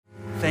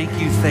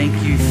Thank you, thank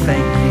you, thank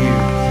you.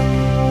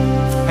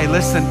 Hey,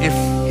 listen,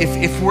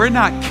 if we're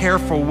not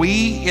careful,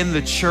 we in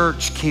the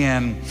church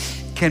can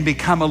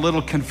become a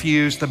little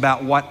confused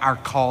about what our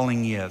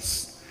calling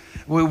is.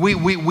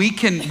 We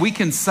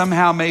can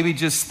somehow maybe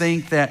just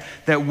think that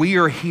we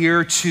are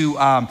here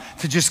to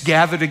just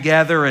gather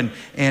together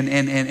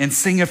and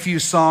sing a few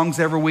songs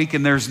every week,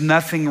 and there's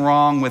nothing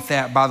wrong with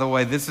that. By the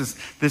way, this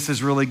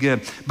is really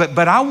good.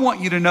 But I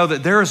want you to know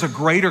that there is a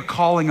greater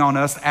calling on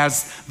us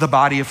as the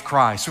body of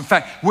Christ. In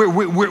fact,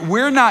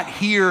 we're not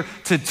here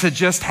to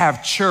just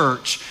have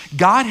church.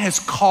 God has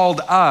called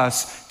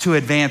us to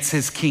advance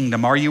his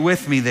kingdom. Are you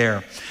with me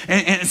there?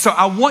 And so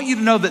I want you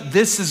to know that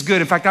this is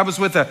good. In fact, I was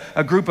with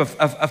a group of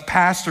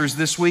pastors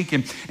this week,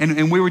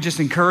 and we were just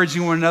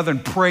encouraging one another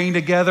and praying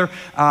together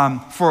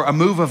for a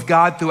move of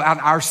God throughout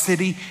our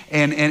city.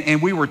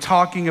 And we were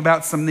talking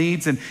about some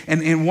needs.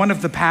 And one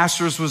of the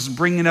pastors was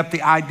bringing up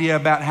the idea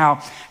about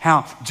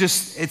how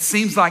just it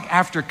seems like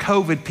after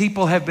COVID,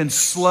 people have been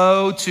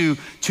slow to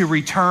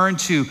return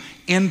to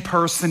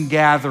in-person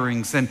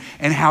gatherings, and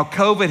how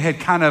COVID had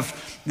kind of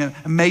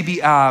maybe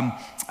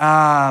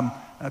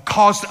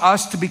caused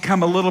us to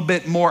become a little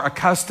bit more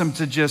accustomed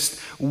to just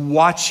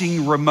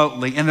watching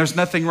remotely. And there's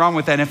nothing wrong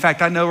with that. In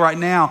fact, I know right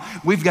now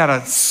we've got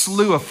a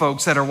slew of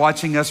folks that are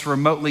watching us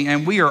remotely,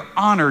 and we are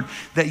honored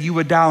that you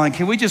would dial in.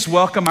 Can we just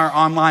welcome our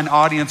online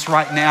audience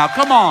right now?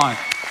 Come on.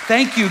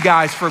 Thank you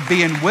guys for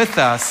being with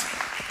us.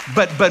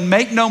 But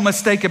make no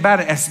mistake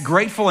about it, as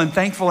grateful and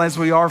thankful as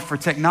we are for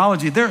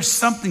technology, there's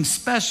something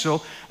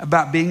special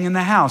about being in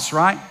the house,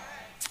 right?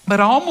 But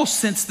I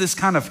almost sense this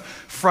kind of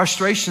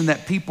frustration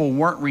that people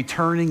weren't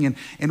returning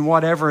and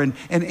whatever. And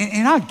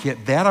I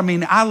get that. I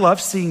mean, I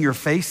love seeing your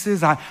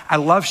faces. I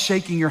love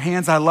shaking your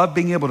hands. I love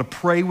being able to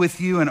pray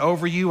with you and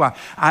over you.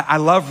 I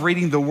love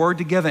reading the word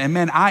together. And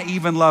man, I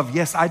even love,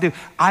 yes, I do.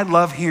 I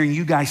love hearing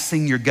you guys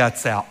sing your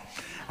guts out.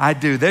 I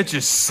do. There's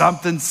just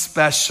something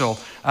special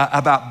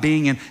about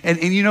being in. And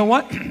you know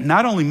what?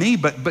 Not only me,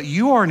 but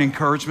you are an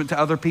encouragement to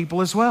other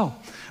people as well.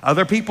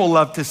 Other people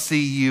love to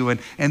see you, and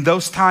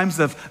those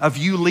times of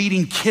you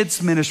leading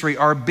kids ministry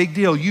are a big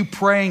deal. You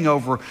praying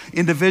over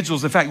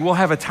individuals. In fact, we'll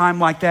have a time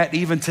like that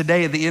even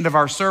today at the end of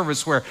our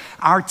service where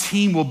our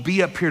team will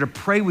be up here to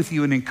pray with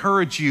you and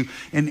encourage you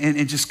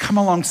and just come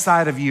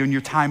alongside of you in your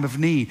time of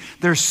need.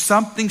 There's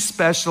something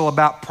special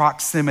about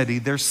proximity.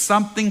 There's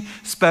something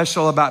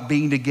special about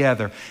being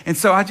together. And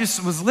so I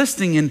just was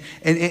listening,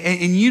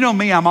 and you know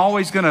me, I'm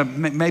always going to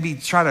maybe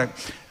try to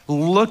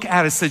look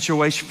at a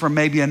situation from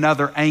maybe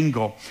another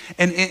angle.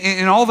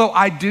 And although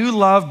I do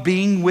love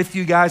being with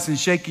you guys and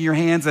shaking your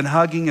hands and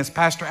hugging, as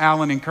Pastor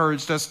Allen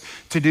encouraged us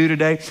to do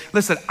today,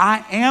 listen,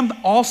 I am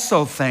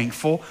also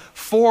thankful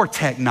for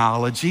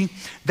technology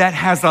that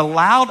has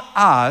allowed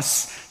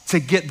us to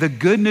get the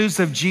good news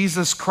of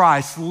Jesus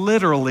Christ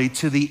literally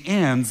to the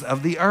ends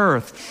of the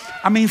earth.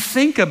 I mean,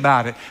 think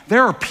about it.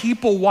 There are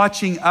people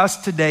watching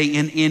us today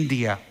in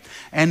India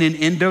and in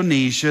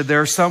Indonesia.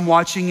 There are some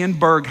watching in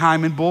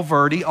Bergheim and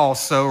Bulverde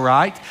also,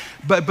 right?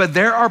 But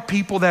there are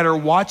people that are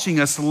watching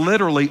us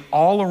literally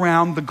all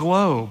around the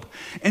globe.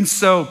 And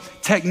so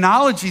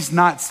technology is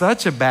not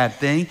such a bad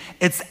thing.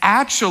 It's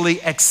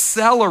actually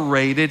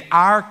accelerated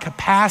our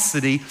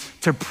capacity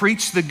to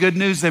preach the good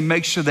news and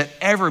make sure that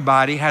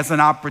everybody has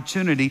an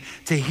opportunity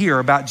to hear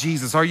about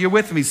Jesus. Are you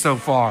with me so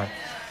far?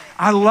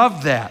 I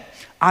love that.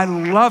 I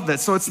love that.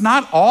 So it's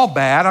not all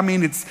bad. I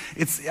mean,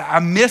 I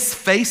miss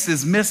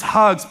faces, miss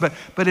hugs,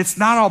 but it's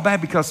not all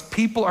bad because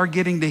people are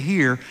getting to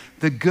hear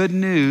the good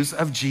news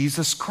of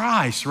Jesus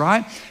Christ,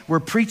 right? We're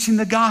preaching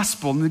the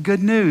gospel and the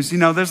good news. You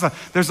know, there's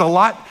a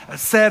lot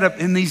said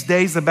in these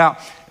days about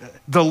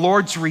the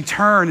Lord's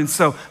return. And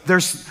so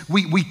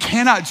we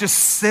cannot just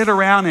sit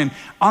around and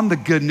on the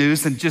good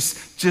news and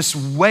just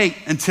wait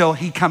until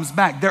he comes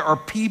back. There are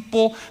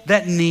people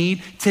that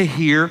need to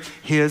hear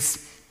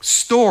his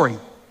story.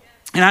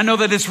 And I know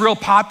that it's real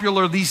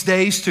popular these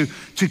days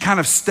to kind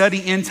of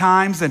study end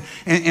times.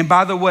 And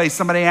by the way,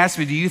 somebody asked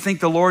me, do you think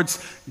the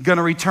Lord's going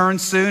to return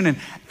soon? And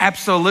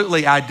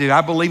absolutely I do.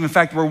 I believe, in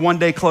fact, we're one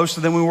day closer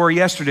than we were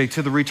yesterday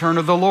to the return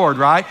of the Lord,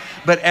 right?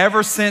 But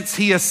ever since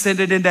he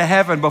ascended into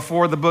heaven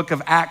before the book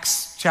of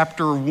Acts,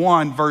 chapter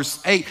 1, verse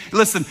 8.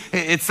 Listen,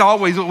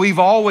 we've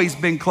always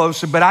been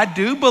closer, but I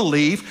do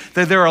believe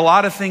that there are a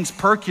lot of things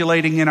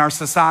percolating in our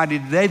society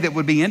today that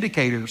would be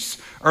indicators.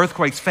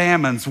 Earthquakes,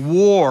 famines,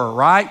 war,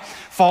 right?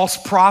 False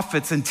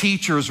prophets and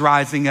teachers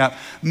rising up,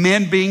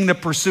 men being the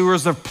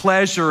pursuers of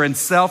pleasure and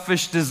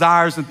selfish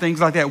desires and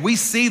things like that. We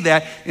see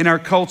that in our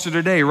culture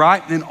today,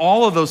 right? And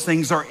all of those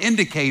things are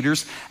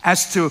indicators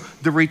as to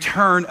the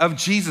return of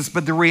Jesus.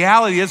 But the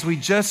reality is we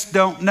just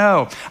don't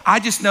know.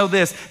 I just know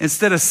this: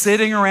 instead of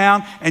sitting sitting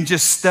around and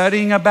just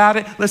studying about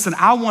it. Listen,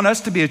 I want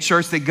us to be a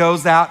church that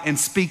goes out and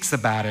speaks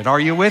about it. Are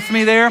you with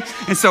me there?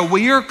 And so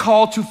we are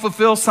called to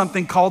fulfill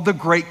something called the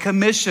Great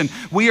Commission.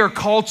 We are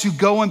called to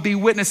go and be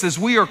witnesses.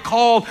 We are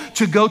called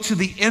to go to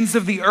the ends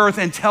of the earth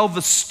and tell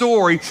the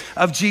story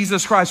of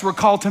Jesus Christ. We're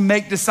called to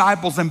make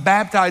disciples and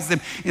baptize them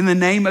in the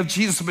name of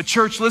Jesus. But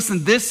church,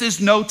 listen, this is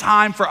no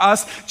time for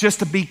us just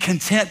to be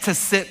content to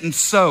sit and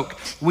soak.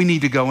 We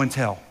need to go and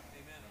tell.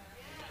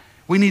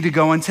 We need to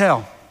go and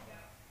tell.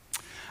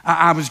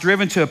 I was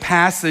driven to a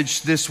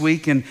passage this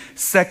week in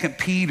 2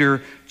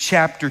 Peter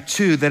chapter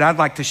 2 that I'd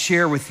like to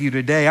share with you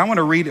today. I want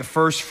to read it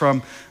first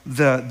from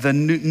the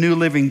New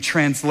Living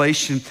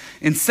Translation.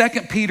 In 2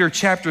 Peter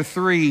chapter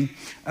 3,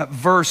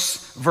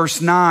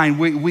 verse 9,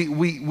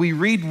 we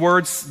read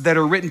words that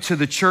are written to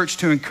the church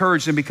to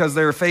encourage them because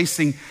they are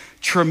facing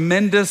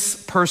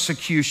tremendous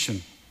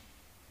persecution.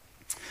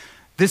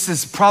 This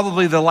is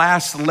probably the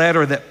last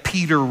letter that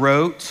Peter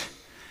wrote,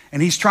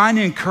 and he's trying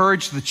to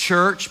encourage the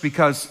church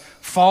because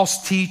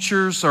false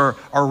teachers are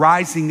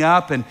rising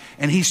up, and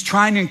he's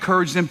trying to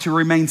encourage them to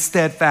remain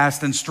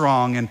steadfast and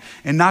strong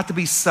and not to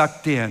be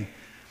sucked in.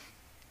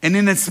 And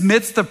in its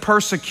midst of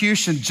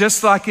persecution,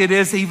 just like it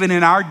is even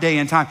in our day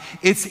and time,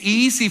 it's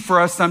easy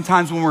for us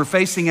sometimes when we're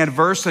facing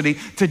adversity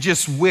to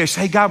just wish,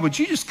 hey, God, would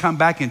you just come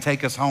back and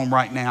take us home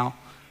right now?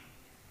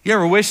 You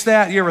ever wish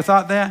that? You ever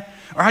thought that?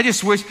 Or I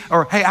just wish,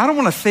 or hey, I don't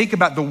want to think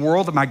about the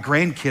world that my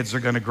grandkids are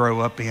going to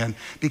grow up in,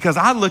 because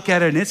I look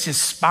at it and it's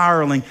just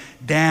spiraling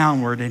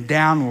downward and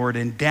downward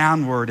and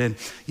downward. And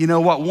you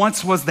know what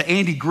once was the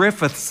Andy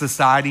Griffith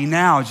Society,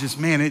 now it's just,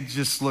 man, it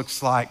just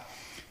looks like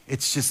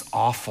it's just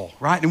awful,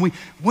 right? And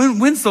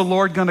when's the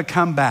Lord going to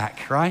come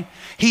back, right?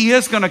 He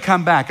is going to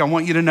come back. I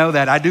want you to know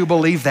that. I do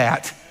believe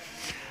that.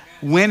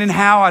 When and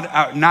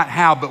how, not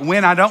how, but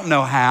when, I don't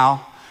know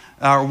how.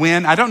 Or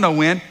when, I don't know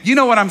when. You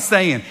know what I'm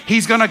saying.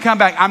 He's going to come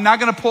back. I'm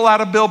not going to pull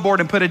out a billboard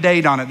and put a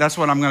date on it. That's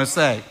what I'm going to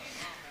say.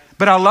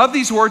 But I love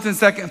these words in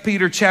 2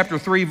 Peter chapter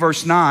 3,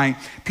 verse 9.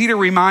 Peter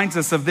reminds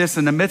us of this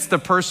in the midst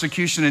of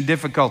persecution and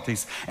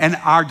difficulties, and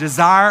our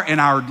desire and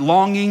our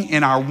longing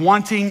and our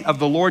wanting of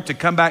the Lord to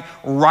come back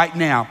right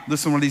now.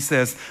 Listen to what he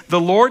says.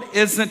 The Lord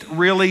isn't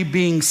really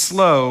being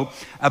slow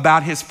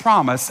about his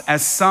promise,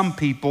 as some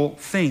people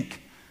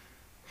think.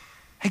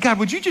 Hey, God,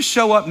 would you just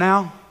show up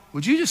now?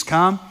 Would you just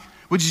come?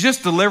 Would you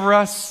just deliver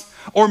us?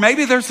 Or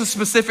maybe there's a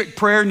specific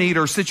prayer need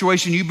or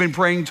situation you've been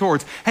praying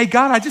towards. Hey,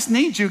 God, I just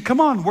need you. Come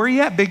on, where are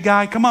you at, big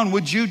guy? Come on,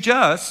 would you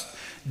just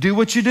do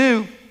what you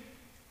do?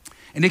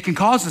 And it can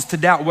cause us to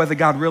doubt whether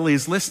God really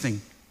is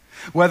listening,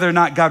 whether or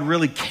not God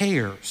really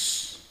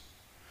cares.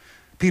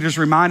 Peter's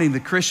reminding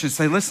the Christians,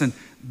 say, listen,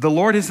 the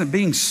Lord isn't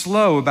being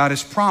slow about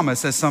his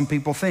promise, as some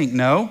people think.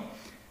 No,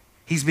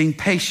 he's being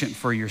patient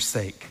for your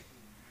sake.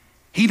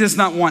 He does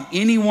not want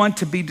anyone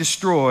to be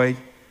destroyed,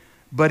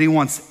 but he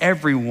wants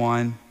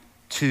everyone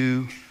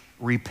to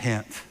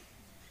repent.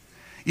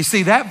 You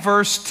see, that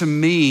verse to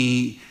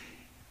me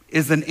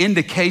is an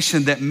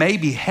indication that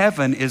maybe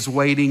heaven is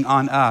waiting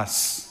on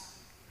us.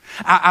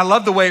 I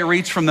love the way it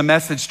reads from the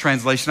Message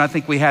translation. I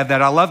think we have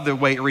that. I love the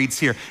way it reads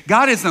here.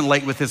 God isn't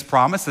late with his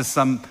promise, as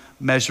some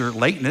measure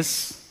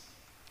lateness,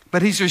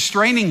 but he's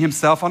restraining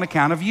himself on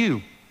account of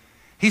you.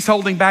 He's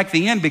holding back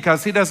the end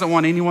because he doesn't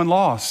want anyone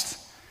lost.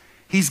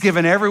 He's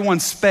given everyone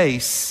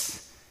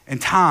space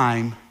and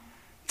time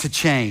to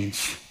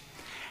change.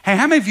 Hey,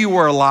 how many of you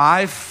were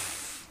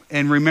alive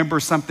and remember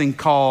something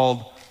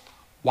called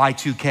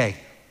Y2K?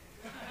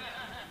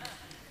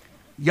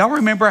 Y'all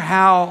remember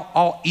how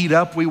all eat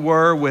up we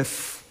were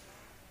with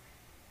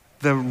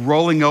the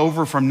rolling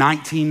over from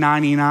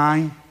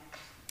 1999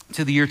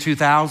 to the year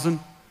 2000?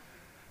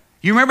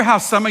 You remember how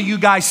some of you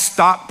guys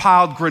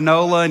stockpiled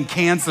granola and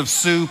cans of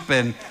soup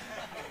and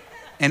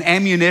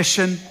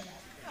ammunition?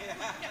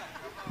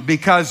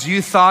 Because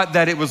you thought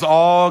that it was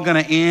all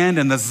going to end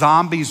and the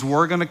zombies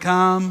were going to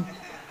come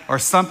or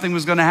something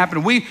was going to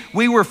happen.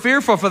 We were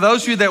fearful for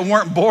those of you that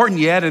weren't born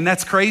yet, and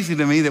that's crazy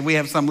to me that we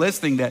have some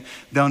listening that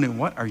don't know,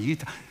 what are you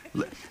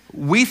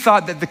we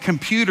thought that the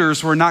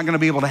computers were not going to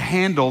be able to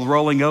handle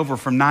rolling over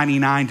from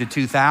 99 to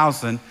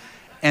 2000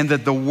 and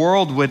that the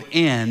world would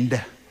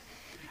end.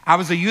 I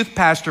was a youth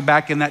pastor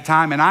back in that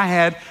time, and I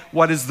had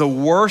what is the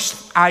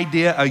worst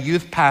idea a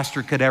youth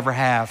pastor could ever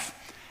have.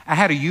 I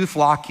had a youth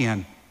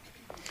lock-in,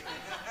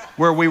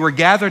 where we were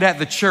gathered at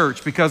the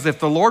church because if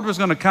the Lord was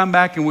going to come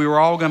back and we were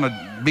all going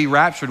to be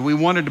raptured, we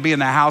wanted to be in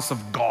the house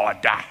of God,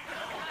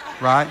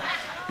 right?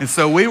 And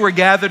so we were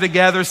gathered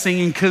together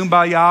singing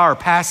Kumbaya or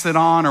Pass It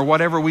On or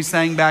whatever we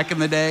sang back in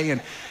the day.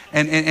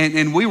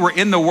 And we were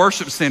in the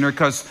worship center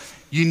because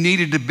you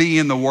needed to be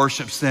in the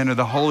worship center,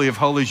 the Holy of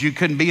Holies. You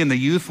couldn't be in the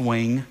youth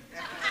wing.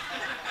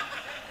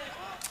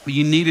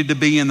 You needed to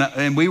be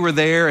and we were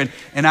there.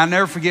 And I'll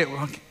never forget,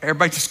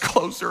 everybody just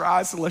close their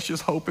eyes and let's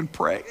just hope and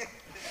pray.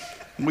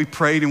 We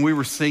prayed and we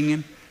were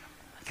singing.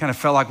 It kind of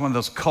felt like one of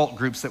those cult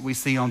groups that we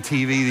see on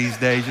TV these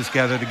days, just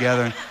gathered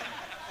together.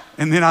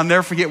 And then I'll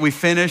never forget, we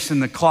finished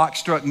and the clock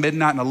struck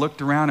midnight and I looked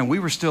around and we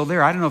were still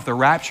there. I don't know if the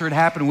rapture had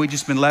happened and we'd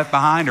just been left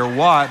behind or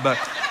what, but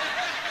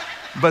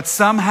But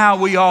somehow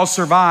we all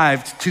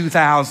survived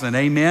 2000,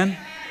 amen?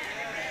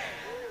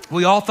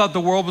 We all thought the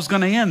world was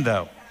gonna end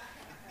though.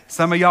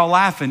 Some of y'all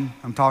laughing,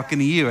 I'm talking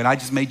to you, and I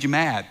just made you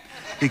mad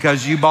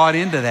because you bought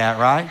into that,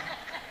 right?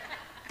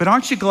 But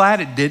aren't you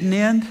glad it didn't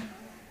end? I mean,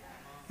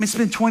 it's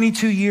been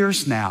 22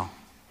 years now.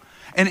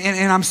 And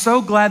I'm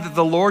so glad that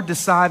the Lord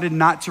decided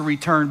not to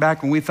return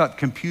back when we thought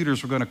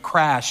computers were gonna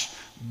crash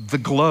the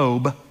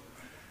globe,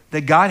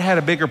 that God had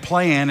a bigger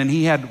plan and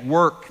he had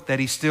work that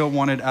he still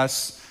wanted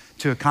us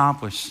to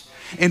accomplish.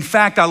 In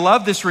fact, I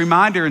love this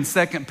reminder in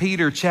 2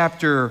 Peter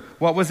chapter,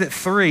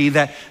 3,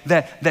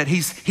 that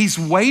he's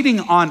waiting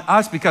on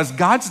us because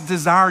God's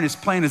desire and his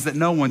plan is that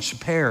no one should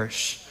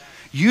perish.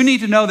 You need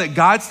to know that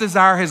God's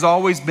desire has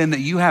always been that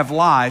you have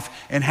life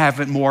and have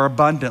it more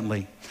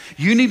abundantly.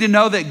 You need to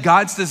know that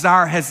God's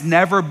desire has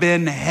never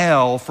been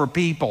hell for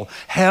people.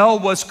 Hell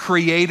was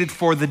created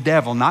for the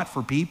devil, not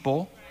for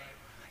people.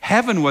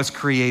 Heaven was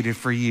created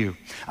for you.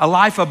 A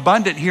life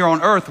abundant here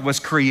on earth was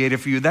created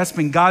for you. That's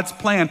been God's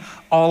plan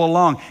all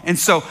along. And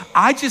so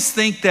I just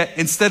think that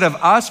instead of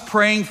us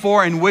praying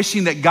for and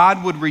wishing that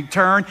God would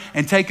return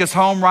and take us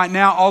home right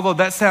now, although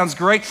that sounds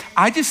great,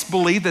 I just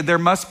believe that there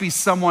must be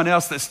someone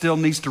else that still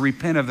needs to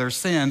repent of their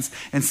sins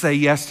and say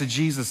yes to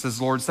Jesus as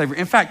Lord and Savior.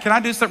 In fact, can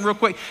I do something real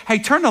quick? Hey,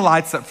 turn the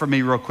lights up for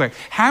me real quick.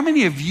 How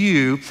many of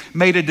you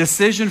made a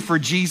decision for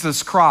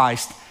Jesus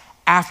Christ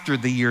after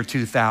the year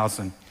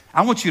 2000?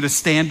 I want you to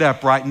stand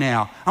up right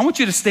now. I want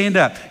you to stand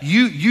up.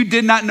 You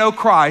did not know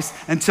Christ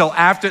until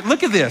after.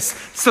 Look at this.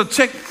 So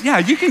check, yeah,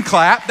 you can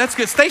clap. That's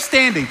good. Stay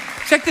standing.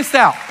 Check this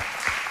out.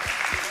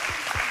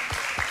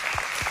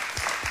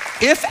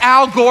 If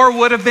Al Gore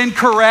would have been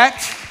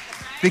correct,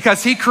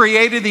 because he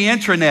created the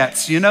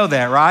intranets, you know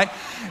that, right?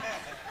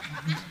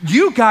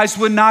 You guys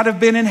would not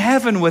have been in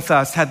heaven with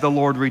us had the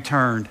Lord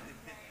returned.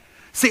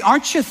 See,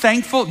 aren't you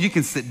thankful? You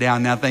can sit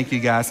down now, thank you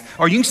guys.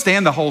 Or you can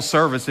stand the whole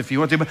service if you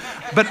want to.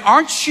 But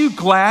aren't you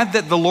glad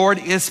that the Lord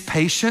is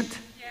patient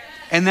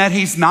and that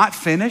he's not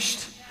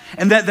finished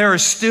and that there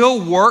is still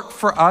work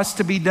for us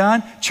to be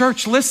done?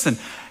 Church, listen,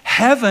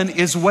 heaven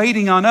is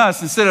waiting on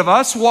us. Instead of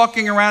us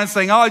walking around and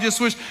saying, oh, I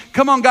just wish,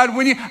 come on, God,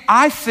 when you,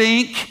 I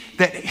think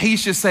that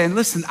he's just saying,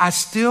 listen, I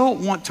still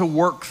want to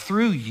work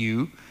through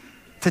you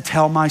to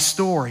tell my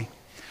story.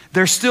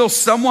 There's still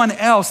someone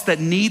else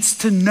that needs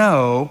to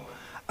know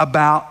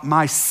about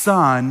my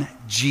son,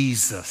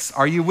 Jesus.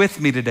 Are you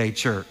with me today,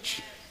 church?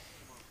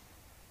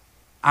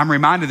 I'm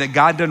reminded that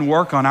God doesn't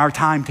work on our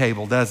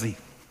timetable, does he?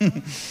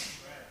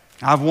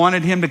 I've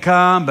wanted him to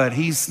come, but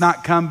he's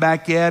not come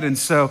back yet. And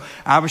so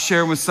I was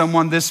sharing with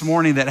someone this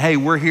morning that, hey,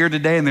 we're here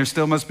today and there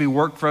still must be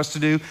work for us to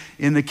do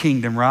in the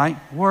kingdom, right?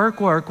 Work.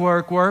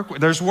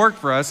 There's work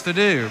for us to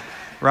do.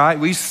 Right?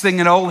 We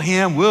sing an old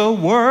hymn, we'll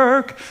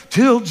work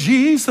till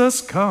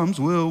Jesus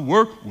comes. We'll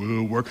work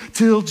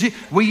till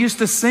we used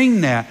to sing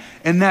that.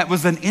 And that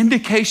was an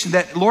indication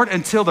that, Lord,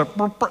 until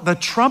the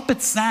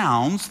trumpet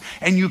sounds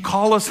and you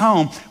call us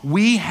home,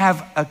 we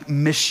have a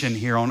mission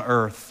here on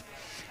earth.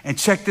 And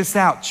check this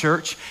out,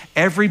 church.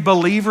 Every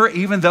believer,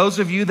 even those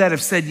of you that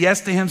have said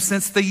yes to him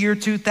since the year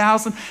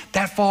 2000,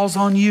 that falls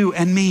on you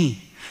and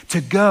me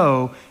to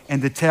go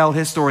and to tell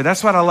his story.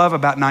 That's what I love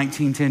about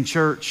 1910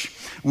 Church.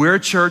 We're a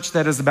church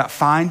that is about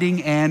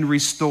finding and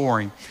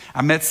restoring.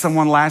 I met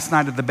someone last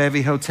night at the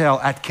Bevy Hotel.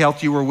 At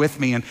Kelt, you were with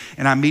me, and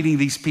I'm meeting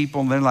these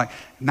people, and they're like,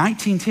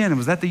 1910,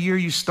 was that the year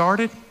you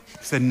started?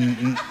 I said,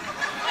 no.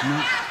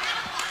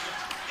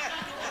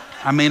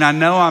 I mean, I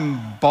know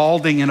I'm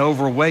balding and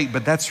overweight,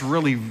 but that's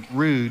really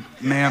rude,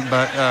 man.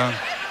 But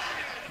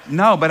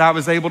no, but I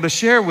was able to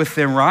share with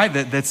them, right,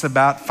 that's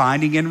about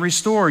finding and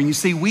restoring. You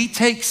see, we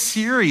take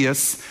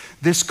serious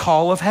this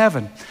call of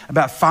heaven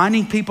about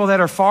finding people that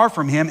are far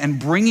from him and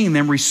bringing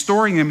them,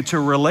 restoring them to a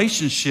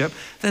relationship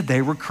that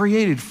they were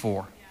created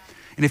for.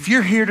 And if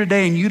you're here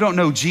today and you don't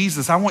know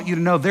Jesus, I want you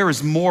to know there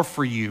is more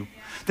for you.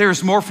 There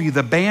is more for you.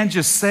 The band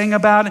just sang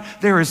about it.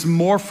 There is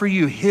more for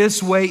you.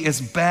 His way is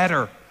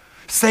better.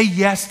 Say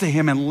yes to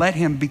him and let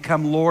him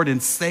become Lord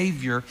and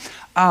Savior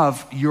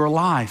of your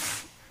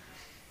life.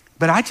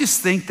 But I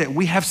just think that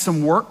we have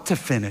some work to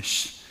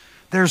finish.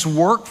 There's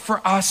work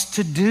for us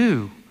to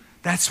do.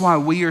 That's why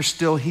we are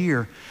still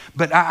here.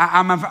 But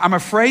I'm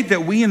afraid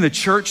that we in the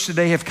church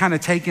today have kind of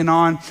taken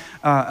on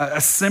a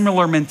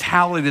similar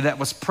mentality that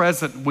was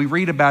present. We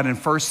read about in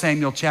 1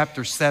 Samuel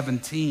chapter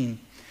 17.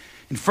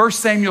 In 1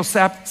 Samuel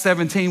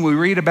 17, we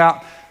read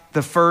about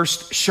the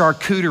first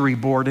charcuterie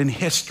board in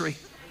history.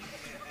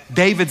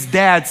 David's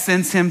dad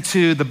sends him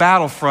to the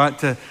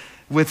battlefront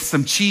with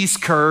some cheese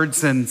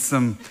curds and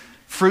some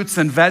fruits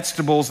and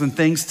vegetables and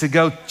things to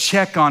go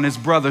check on his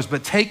brothers.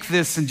 But take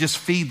this and just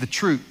feed the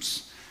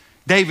troops.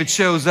 David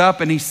shows up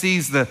and he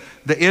sees the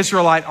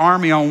Israelite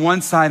army on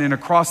one side, and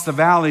across the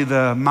valley,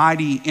 the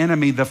mighty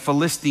enemy, the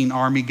Philistine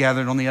army,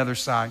 gathered on the other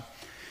side.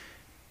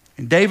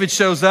 And David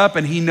shows up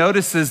and he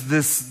notices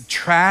this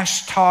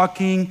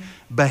trash-talking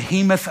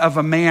behemoth of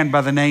a man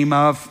by the name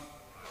of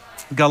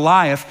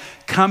Goliath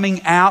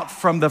coming out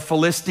from the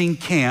Philistine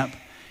camp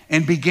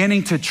and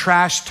beginning to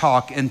trash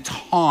talk and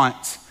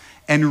taunt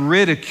and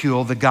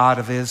ridicule the God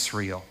of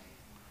Israel.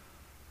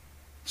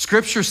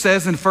 Scripture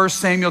says in 1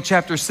 Samuel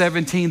chapter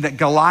 17 that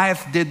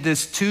Goliath did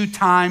this 2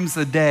 times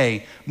a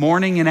day,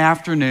 morning and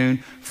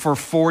afternoon, for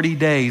 40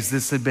 days.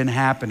 This had been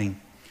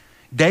happening.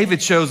 David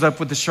shows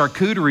up with the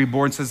charcuterie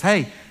board and says,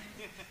 hey,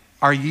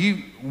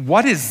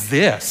 what is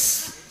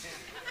this?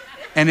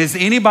 And is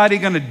anybody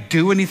going to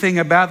do anything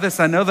about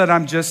this? I know that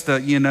I'm just a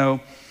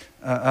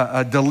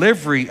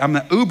delivery. I'm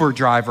an Uber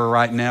driver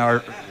right now,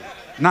 or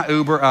not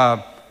Uber,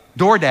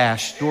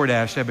 DoorDash.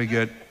 DoorDash, that'd be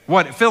good.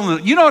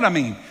 You know what I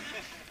mean?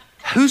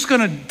 Who's going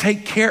to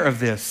take care of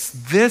this?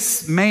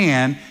 This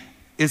man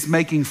is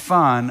making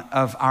fun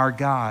of our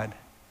God.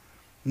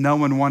 No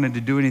one wanted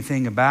to do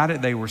anything about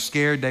it. They were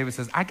scared. David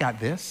says, I got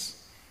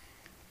this.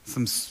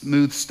 Some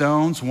smooth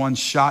stones, 1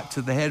 shot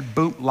to the head,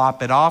 boom,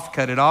 lop it off,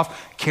 cut it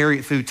off, carry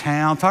it through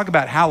town. Talk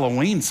about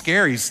Halloween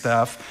scary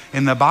stuff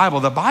in the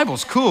Bible. The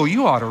Bible's cool.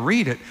 You ought to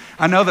read it.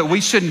 I know that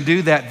we shouldn't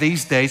do that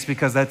these days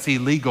because that's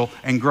illegal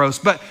and gross.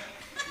 But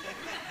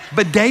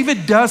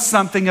David does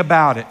something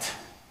about it.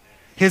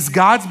 His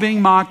God's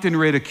being mocked and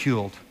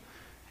ridiculed.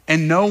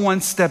 And no one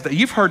stepped up.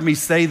 You've heard me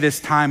say this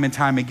time and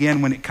time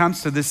again when it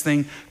comes to this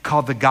thing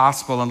called the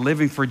gospel and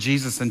living for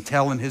Jesus and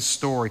telling his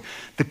story.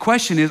 The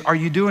question is, are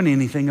you doing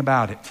anything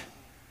about it?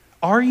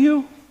 Are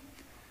you?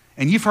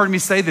 And you've heard me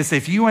say this,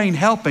 if you ain't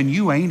helping,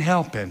 you ain't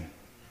helping.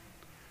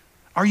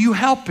 Are you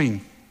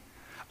helping?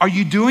 Are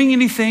you doing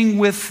anything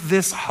with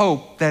this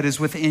hope that is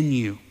within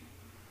you?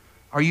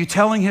 Are you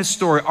telling his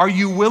story? Are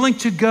you willing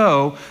to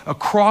go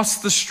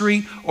across the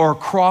street or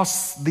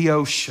across the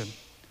ocean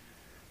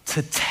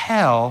to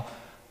tell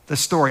the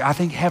story? I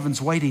think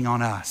heaven's waiting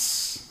on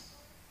us.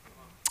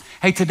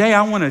 Hey, today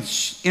I want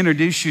to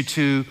introduce you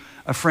to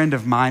a friend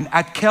of mine.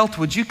 At Kelt,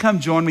 would you come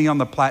join me on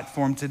the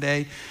platform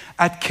today?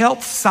 At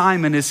Kelt,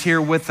 Simon is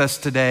here with us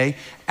today.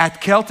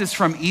 At Kelt is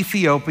from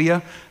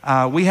Ethiopia.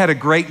 We had a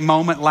great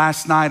moment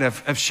last night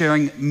of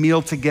sharing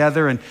meal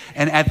together. And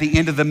at the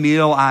end of the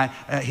meal,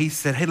 he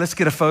said, hey, let's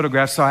get a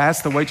photograph. So I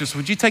asked the waitress,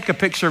 would you take a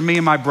picture of me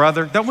and my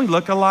brother? Don't we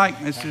look alike?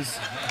 It's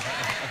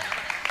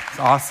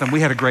awesome.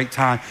 We had a great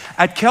time.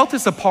 At Kelt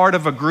is a part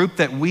of a group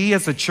that we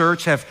as a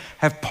church have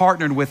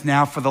partnered with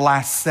now for the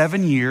last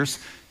 7 years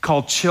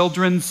called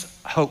Children's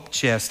Hope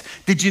Chest.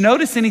 Did you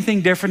notice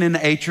anything different in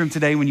the atrium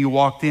today when you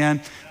walked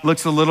in?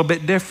 Looks a little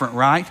bit different,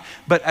 right?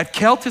 But at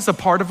Kelt is a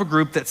part of a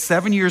group that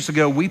 7 years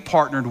ago we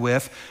partnered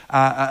with,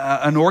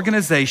 an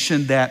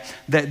organization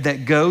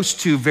that goes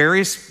to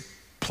various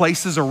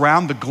places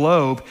around the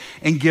globe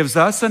and gives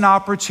us an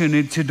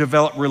opportunity to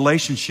develop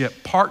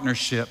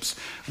partnerships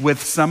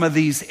with some of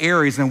these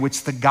areas in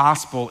which the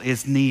gospel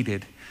is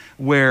needed,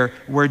 where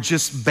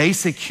just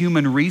basic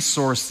human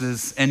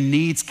resources and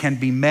needs can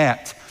be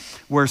met,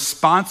 where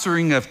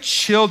sponsoring of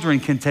children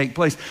can take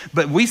place.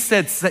 But we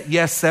said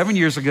yes 7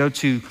 years ago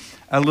to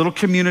a little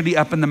community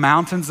up in the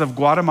mountains of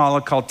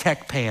Guatemala called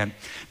Tecpan.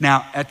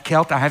 Now, at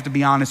Kelt, I have to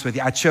be honest with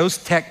you, I chose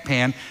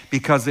Tecpan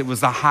because it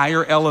was a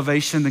higher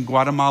elevation than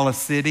Guatemala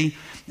City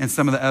and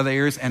some of the other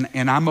areas,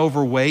 and I'm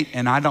overweight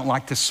and I don't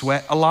like to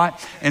sweat a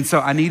lot, and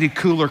so I needed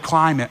cooler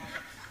climate.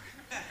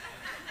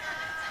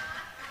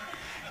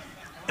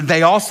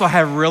 They also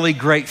have really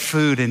great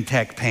food in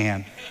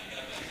Tecpan.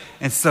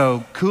 And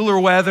so cooler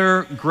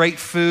weather, great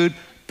food,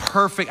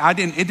 perfect. It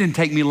didn't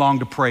take me long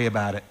to pray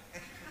about it.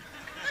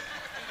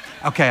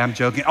 Okay, I'm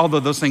joking. Although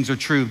those things are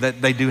true, that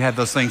they do have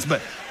those things.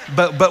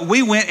 But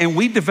we went and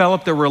we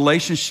developed a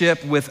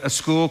relationship with a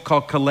school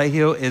called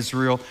Colegio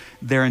Israel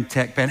there in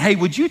Tecpan. Hey,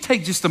 would you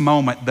take just a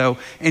moment though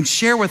and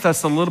share with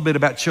us a little bit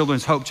about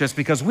Children's Hope Chest,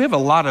 because we have a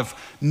lot of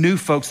new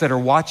folks that are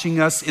watching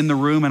us in the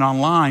room and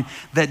online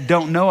that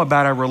don't know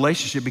about our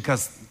relationship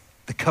because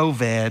the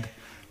COVID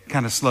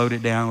kind of slowed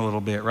it down a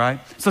little bit, right?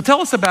 So tell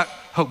us about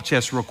Hope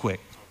Chest real quick.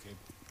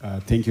 Okay.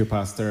 Thank you,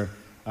 Pastor.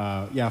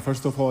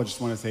 First of all, I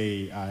just want to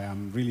say I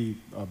am really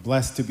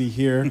blessed to be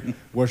here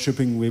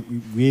worshiping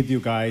with you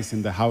guys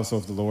in the house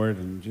of the Lord,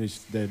 and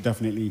just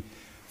definitely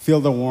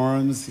feel the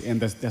warmth and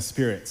the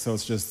spirit. So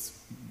it's just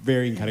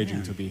very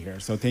encouraging to be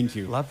here. So thank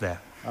you. Love that.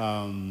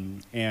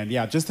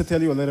 Just to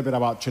tell you a little bit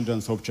about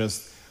Children's Hope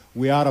Chest,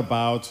 we are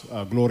about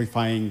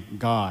glorifying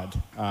God,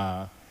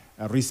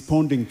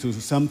 responding to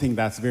something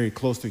that's very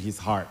close to his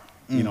heart.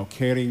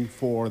 Caring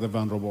for the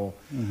vulnerable.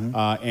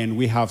 And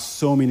we have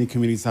so many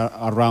communities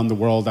around the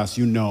world, as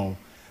you know,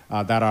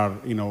 that are,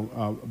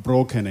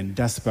 broken and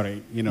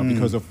desperate,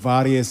 because of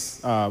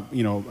various,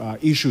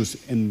 issues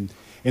in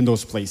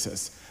those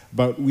places.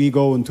 But we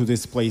go into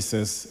these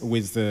places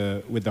with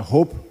the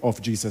hope of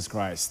Jesus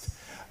Christ.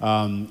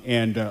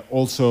 And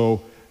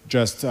also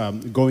just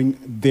going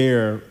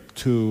there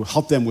to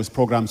help them with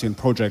programs and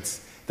projects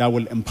that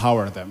will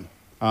empower them.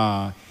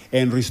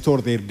 And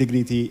restore their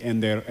dignity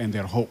and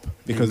their hope,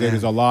 because Amen. There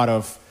is a lot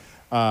of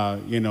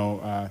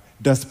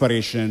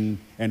desperation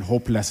and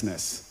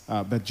hopelessness.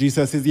 But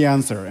Jesus is the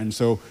answer, and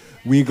so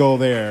we go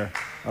there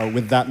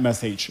with that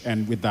message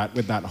and with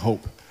that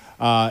hope.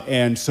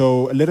 And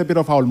so a little bit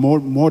of our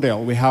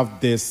model, we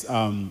have this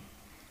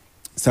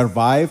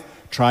survive,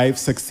 thrive,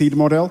 succeed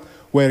model,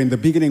 where in the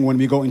beginning when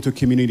we go into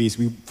communities,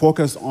 we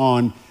focus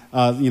on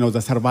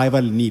the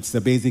survival needs,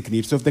 the basic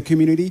needs of the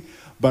community,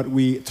 but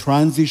we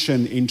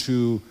transition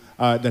into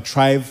the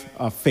tribe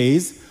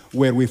phase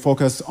where we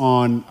focus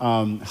on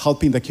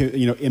helping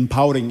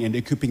empowering and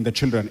equipping the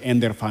children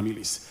and their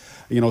families,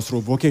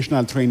 through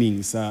vocational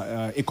trainings,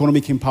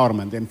 economic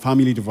empowerment, and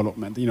family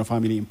development,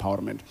 family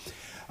empowerment.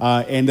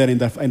 And then in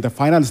the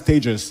final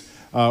stages,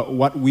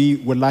 what we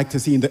would like to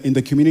see in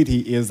the community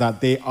is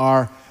that they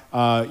are,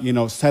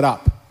 set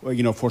up,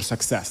 for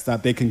success,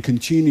 that they can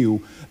continue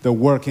the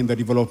work and the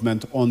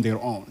development on their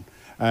own.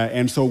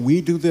 And so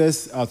we do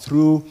this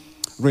through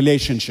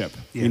relationship.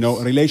 Yes.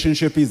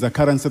 Relationship is the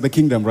currency of the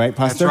kingdom, right,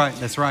 Pastor?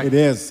 That's right. It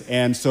is.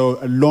 And so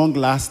a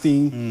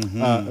long-lasting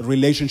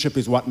relationship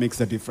is what makes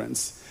a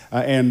difference.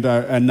 And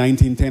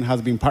 1910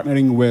 has been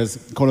partnering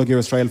with Colloquio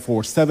Israel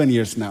for 7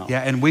 years now.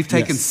 Yeah, and we've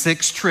taken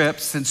 6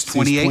 trips since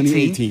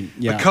 2018.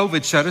 Yeah. But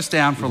COVID shut us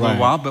down for a little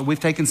while, but we've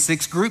taken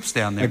 6 groups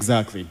down there.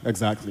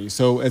 Exactly.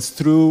 So it's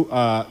through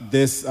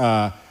this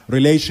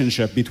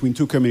relationship between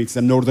two communities,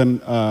 a Northern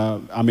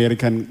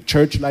American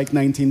church like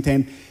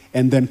 1910,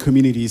 and then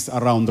communities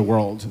around the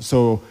world.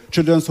 So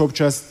Children's Hope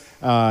Church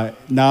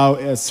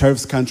now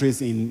serves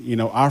countries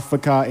in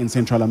Africa, in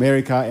Central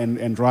America,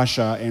 and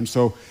Russia, and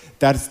so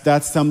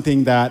that's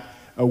something that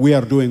we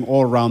are doing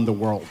all around the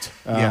world.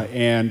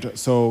 And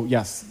so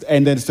yes,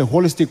 and then it's a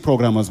holistic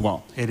program as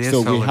well. It is.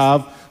 So holistic. we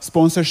have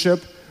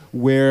sponsorship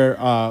where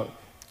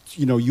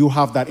you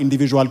have that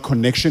individual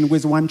connection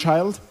with one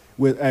child,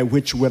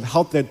 which will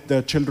help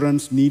the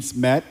children's needs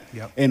met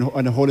in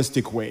a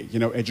holistic way.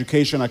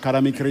 Education,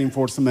 academic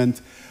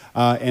reinforcement,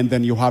 and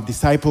then you have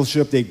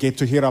discipleship. They get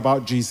to hear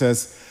about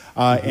Jesus,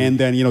 and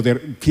then their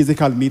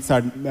physical needs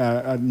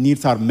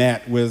are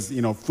met with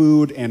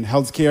food and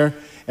healthcare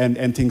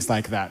and things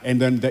like that,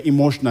 and then the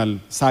emotional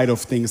side of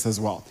things as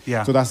well.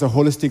 Yeah. So that's a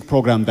holistic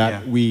program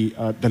that we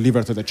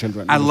deliver to the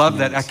children. I love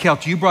that.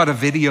 Kelt, you brought a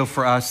video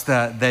for us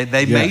that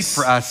they made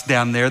for us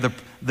down there.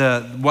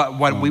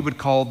 What we would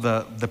call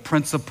the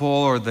principal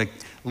or the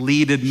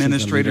lead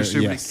administrator,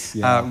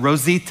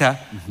 Rosita,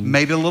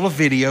 made a little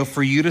video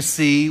for you to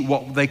see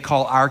what they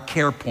call our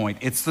care point.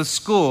 It's the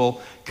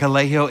school,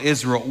 Colegio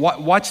Israel.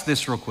 Watch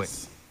this real quick.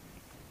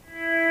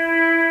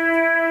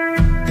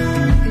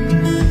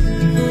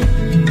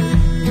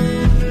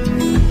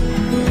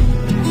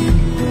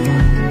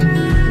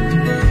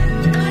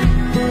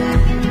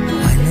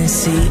 When the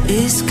sea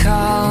is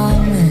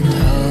calm and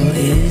all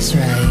is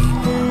right,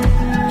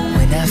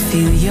 I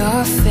feel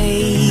your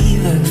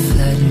favor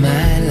flood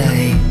my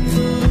life.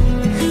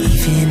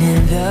 Even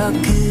in the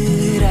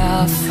good,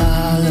 I'll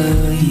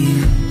follow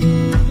you.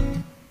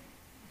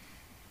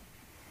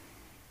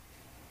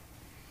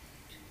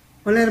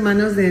 Hola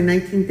hermanos de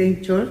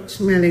 1910 Church,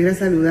 me alegra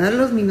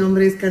saludarlos. Mi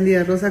nombre es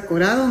Cándida Rosa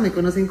Corado, me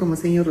conocen como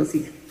Señor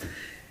Rosita.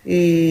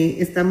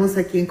 Estamos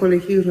aquí en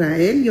Colegio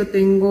Israel. Yo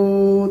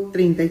tengo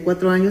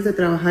 34 años de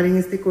trabajar en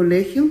este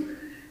colegio.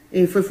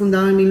 Fue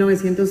fundado en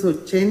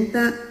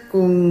 1980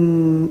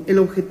 con el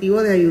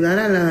objetivo de ayudar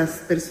a las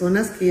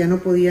personas que ya no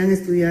podían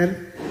estudiar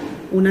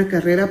una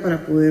carrera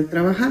para poder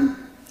trabajar.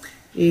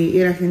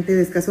 Era gente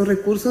de escasos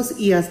recursos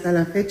y hasta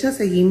la fecha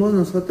seguimos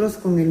nosotros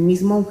con el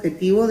mismo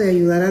objetivo de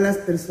ayudar a las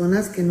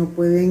personas que no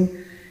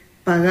pueden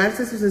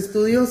pagarse sus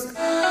estudios.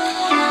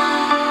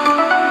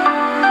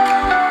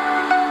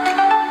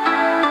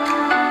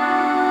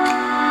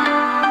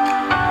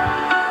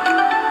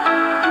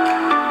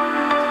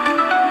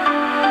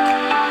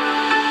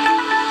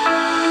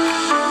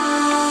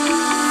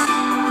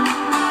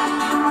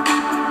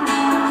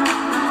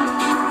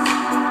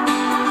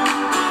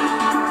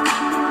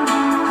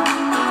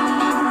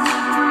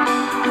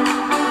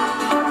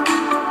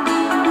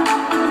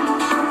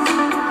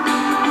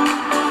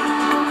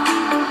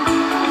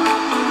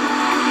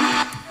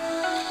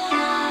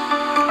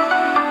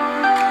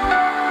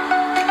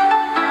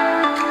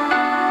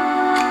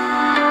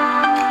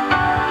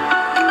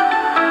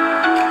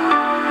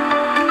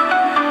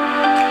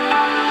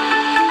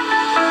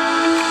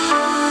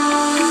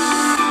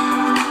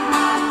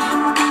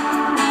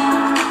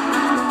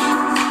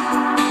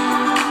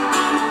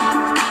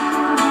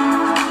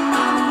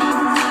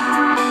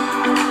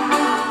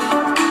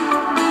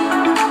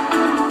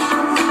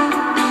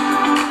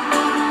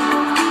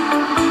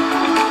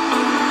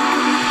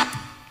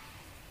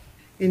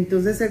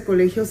 Entonces el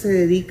colegio se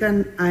dedica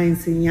a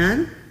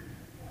enseñar,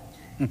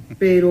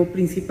 pero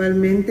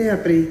principalmente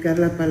a predicar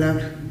la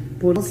palabra.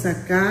 Estamos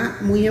acá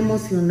muy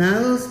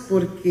emocionados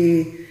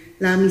porque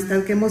la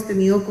amistad que hemos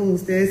tenido con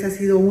ustedes ha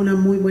sido una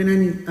muy buena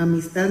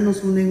amistad.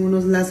 Nos unen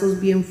unos lazos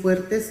bien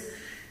fuertes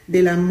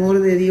del amor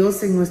de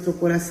Dios en nuestro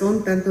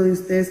corazón, tanto de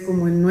ustedes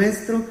como el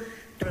nuestro.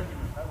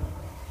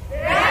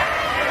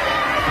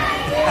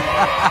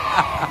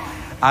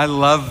 I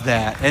love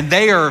that. And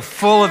they are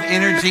full of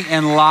energy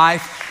and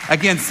life.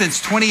 Again,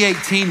 since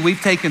 2018,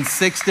 we've taken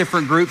 6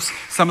 different groups.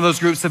 Some of those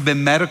groups have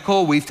been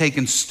medical. We've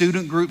taken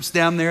student groups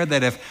down there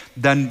that have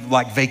done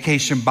like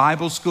vacation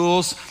Bible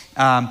schools.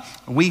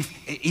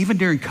 Even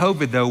during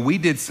COVID, though, we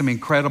did some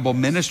incredible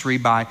ministry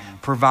by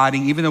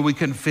providing, even though we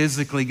couldn't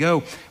physically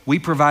go, we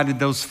provided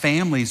those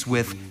families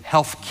with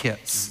health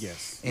kits.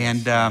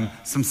 And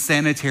some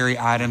sanitary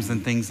items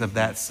and things of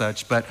that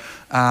such. But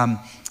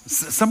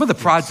some of the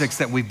projects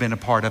that we've been a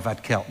part of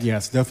at Kelt.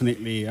 Yes,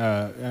 definitely.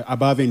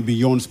 Above and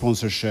beyond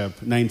sponsorship,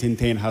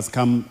 1910 has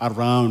come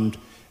around,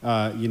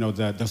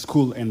 the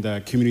school and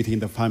the community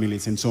and the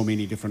families in so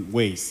many different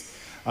ways.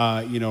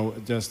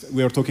 Just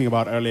we were talking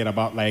about earlier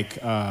about like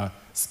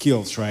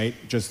skills, right?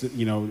 Just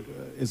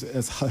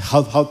is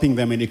helping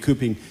them and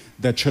equipping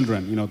the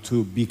children,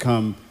 to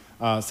become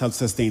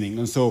self-sustaining.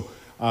 And so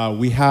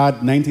we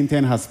had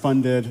 1910 has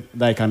funded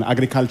like an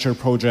agriculture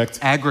project.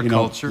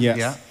 Agriculture, yes.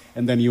 yeah.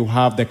 And then you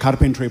have the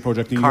carpentry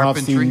project. And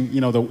Carpentry.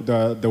 you have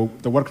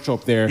seen, the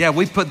workshop there. Yeah,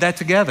 we put that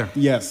together.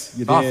 Yes,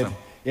 you did. Awesome.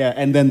 Yeah,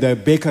 and then the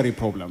bakery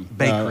problem.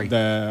 Bakery.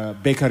 The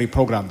bakery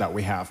program that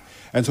we have.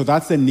 And so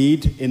that's the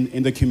need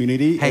in the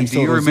community. Hey, and do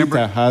so you remember?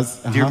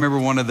 Do Do you remember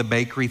one of the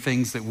bakery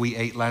things that we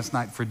ate last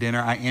night for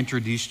dinner? I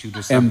introduced you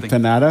to something.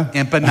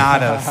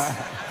 Empanadas.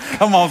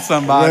 Come on,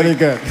 somebody. Very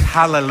good.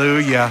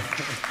 Hallelujah.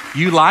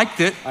 You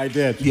liked it. I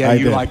did. Yeah,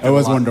 you liked it. It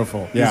was a lot.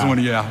 wonderful. Yeah.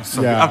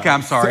 Yeah. Okay,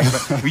 I'm sorry.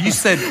 But when you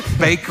said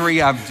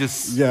bakery, I'm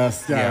just.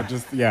 Yes. Yeah.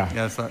 Yeah.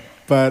 Yeah. Sorry.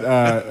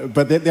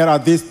 But there are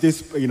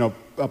these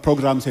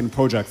programs and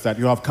projects that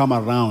you have come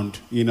around,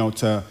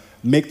 to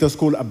make the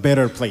school a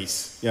better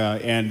place. Yeah.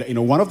 And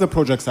one of the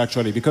projects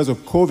actually, because of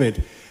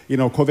COVID,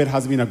 COVID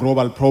has been a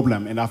global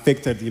problem and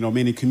affected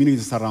many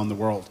communities around the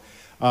world.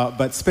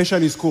 But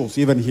especially schools,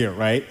 even here,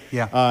 right?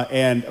 Yeah.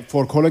 And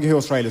for Collegiate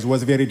Australis, it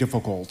was very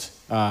difficult,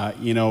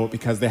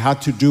 because they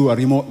had to do a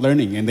remote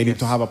learning and they need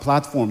to have a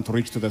platform to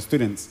reach to the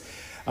students.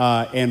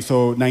 And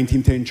so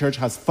 1910 Church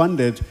has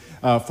funded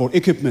for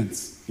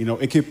equipments,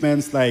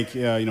 equipments like,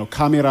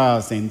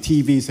 cameras and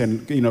TVs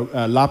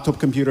and, laptop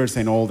computers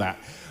and all that,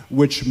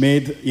 which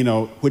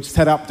which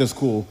set up the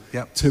school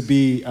to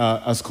be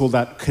a school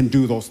that can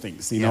do those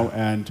things,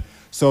 and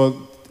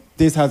so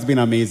this has been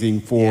amazing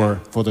for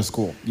the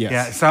school. Yes.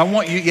 Yeah. So I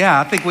want you,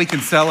 I think we can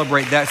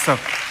celebrate that. So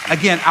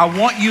again, I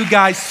want you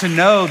guys to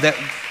know that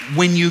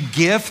when you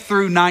give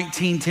through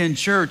 1910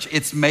 Church,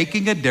 it's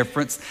making a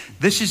difference.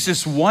 This is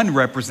just one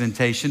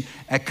representation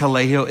at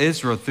Colegio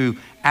Israel through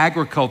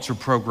agriculture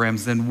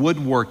programs and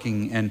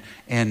woodworking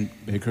and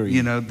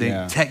bakery,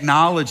 the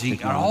technology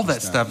and all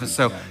that stuff. And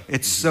so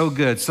it's so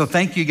good. So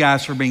thank you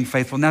guys for being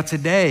faithful. Now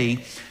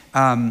today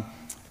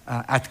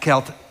at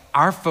Kelt,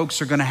 our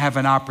folks are going to have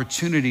an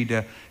opportunity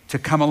to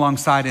come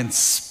alongside and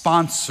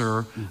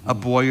sponsor a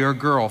boy or a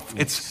girl.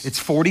 It's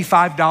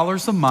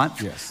 $45 a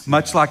month,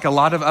 much like a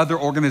lot of other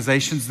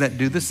organizations that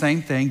do the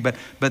same thing, but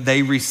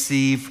they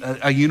receive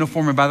a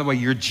uniform. And by the way,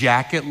 your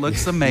jacket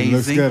looks amazing. It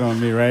looks good on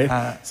me,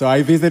 right? So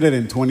I visited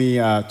in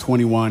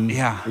 2021,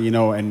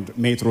 and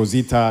met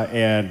Rosita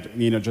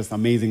and, just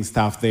amazing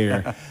staff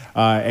there.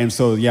 And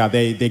so,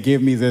 they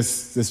gave me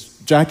this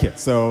jacket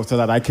so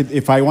that I could,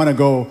 if I want to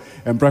go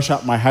and brush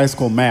up my high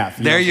school math.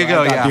 There you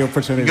go, the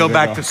opportunity you go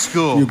back to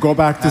school. You go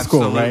back to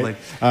Absolutely.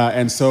 school, right?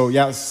 And so,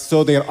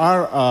 so there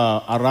are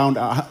around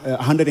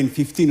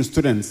 115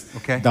 students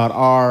that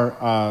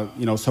are,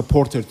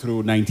 supported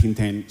through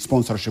 1910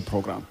 sponsorship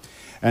program.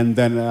 And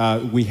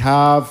then we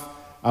have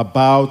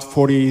about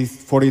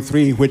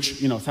 43,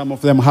 which, some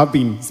of them have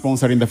been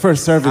sponsored in the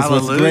first service.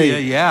 Hallelujah, was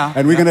great. yeah.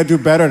 And we're going to do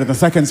better in the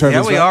second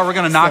service. Yeah, we are. We're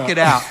going to knock it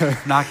out.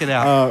 Knock it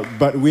out.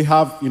 But we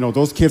have,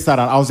 those kids that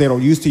are out there or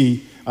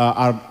usually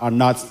are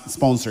not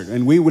sponsored.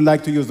 And we would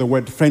like to use the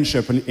word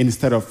friendship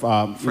instead of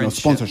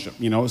sponsorship.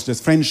 It's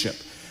just friendship.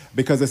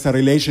 Because it's a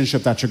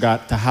relationship that you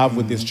got to have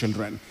with these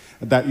children.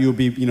 That you'll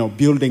be,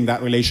 building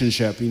that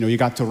relationship. You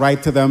got to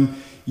write to them.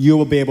 You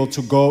will be able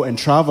to go and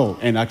travel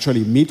and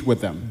actually meet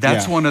with them.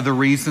 That's one of the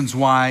reasons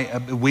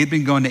why we've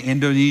been going to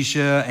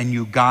Indonesia and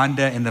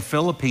Uganda and the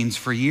Philippines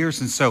for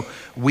years. And so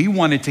we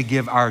wanted to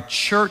give our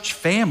church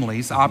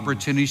families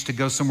opportunities to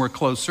go somewhere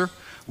closer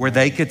where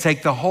they could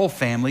take the whole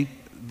family.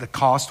 The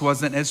cost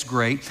wasn't as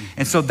great.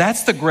 And so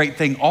that's the great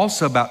thing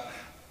also about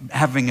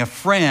having a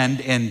friend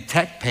in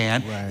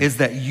TechPan is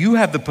that you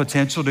have the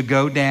potential to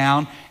go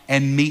down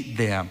and meet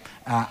them.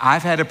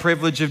 I've had a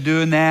privilege of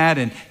doing that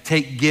and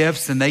take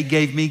gifts, and they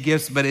gave me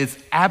gifts, but it's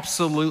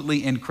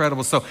absolutely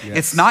incredible. So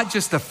it's not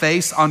just a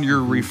face on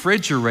your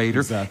refrigerator.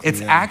 Exactly,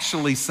 it's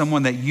actually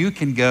someone that you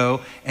can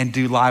go and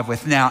do live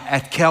with. Now,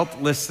 at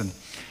Kelt, listen,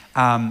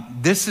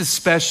 this is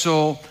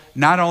special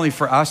not only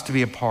for us to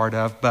be a part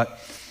of, but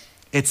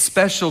it's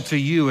special to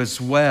you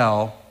as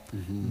well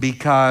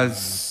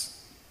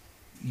because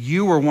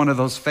you were one of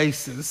those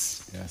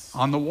faces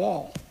on the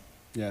wall.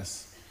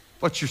 Yes.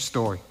 What's your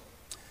story?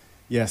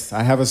 Yes,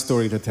 I have a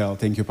story to tell.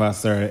 Thank you,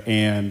 Pastor.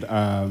 And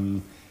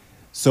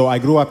so I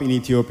grew up in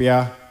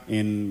Ethiopia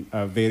in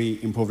a very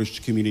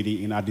impoverished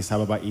community in Addis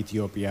Ababa,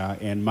 Ethiopia.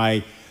 And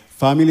my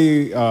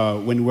family,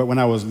 when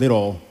I was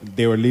little,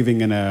 they were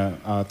living in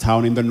a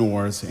town in the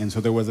north, and so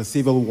there was a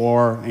civil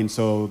war, and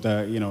so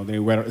they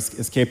were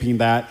escaping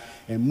that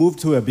and moved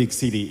to a big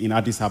city in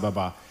Addis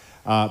Ababa.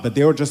 But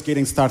they were just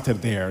getting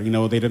started there.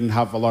 They didn't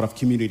have a lot of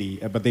community,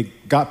 but they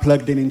got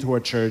plugged into a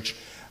church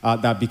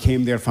that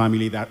became their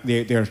family,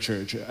 their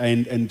church,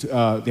 and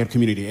their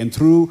community. And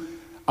through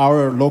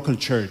our local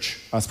church,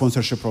 a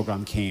sponsorship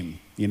program came,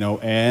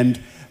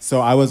 and so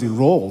I was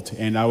enrolled,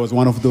 and I was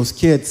one of those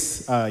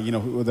kids,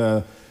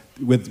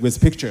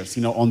 with pictures,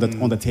 on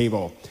the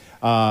table,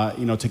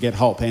 to get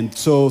help. And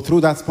so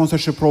through that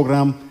sponsorship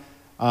program,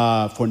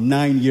 for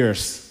 9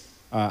 years,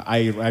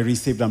 I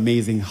received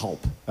amazing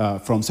help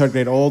from third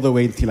grade all the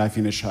way until I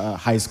finished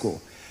high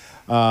school.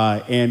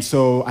 And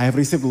so I have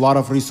received a lot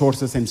of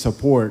resources and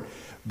support,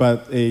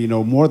 but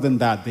more than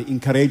that, the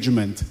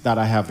encouragement that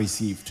I have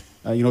received.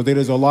 There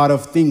is a lot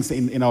of things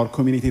in our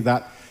community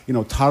that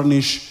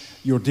tarnish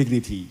your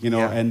dignity,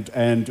 and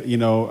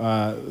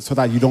so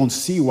that you don't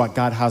see what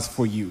God has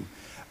for you.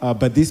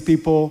 But these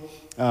people,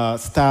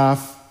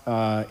 staff,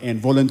 and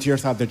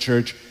volunteers at the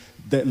church,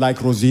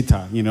 like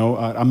Rosita,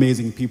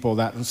 amazing people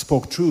that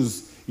spoke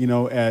truths,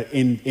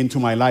 into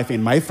my life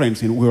and my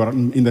friends who were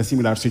in the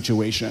similar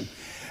situation.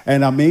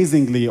 And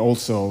amazingly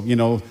also,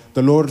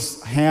 the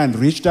Lord's hand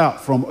reached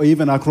out from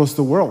even across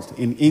the world.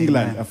 In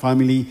England, Amen. A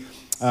family,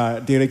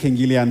 Derek and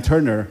Gillian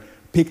Turner,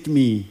 picked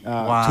me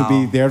to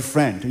be their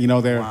friend.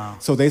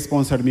 So they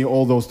sponsored me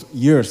all those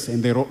years,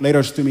 and they wrote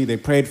letters to me. They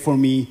prayed for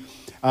me.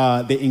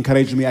 They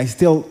encouraged me. I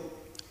still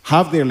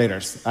have their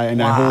letters,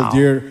 and I hold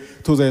dear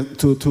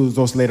to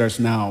those letters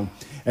now.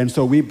 And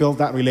so we built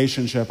that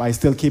relationship. I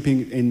still keep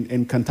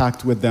in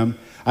contact with them.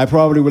 I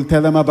probably will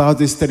tell them about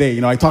this today.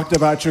 I talked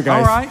about you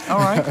guys. All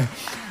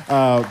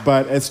right.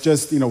 But it's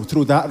just,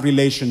 through that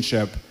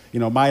relationship,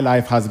 my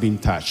life has been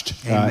touched.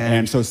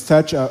 And so it's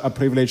such a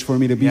privilege for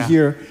me to be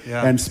here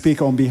and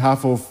speak on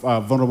behalf of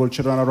vulnerable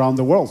children around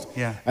the world.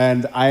 Yeah.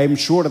 And I'm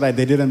sure that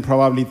they didn't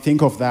probably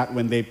think of that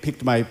when they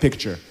picked my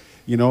picture.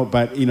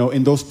 But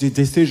in those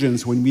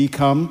decisions, when we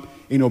come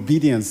in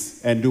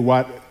obedience and do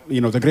what,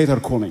 the greater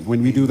calling,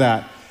 when we do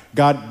that,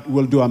 God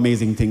will do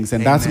amazing things.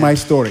 And that's my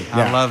story.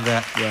 I love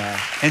that. Yeah.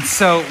 And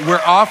so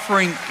we're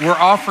offering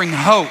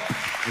hope.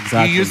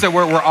 Exactly. You use that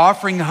word, we're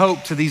offering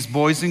hope to these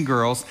boys and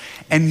girls,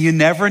 and you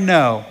never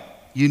know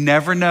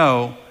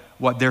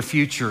what their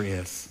future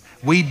is.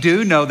 We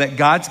do know that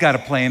God's got a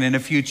plan and a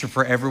future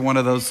for every one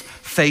of those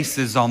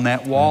faces on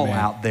that wall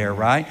out there,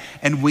 right?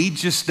 And we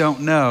just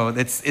don't know.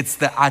 It's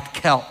the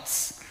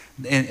Atkelts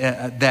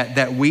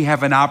that we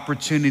have an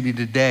opportunity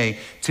today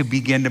to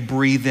begin to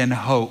breathe in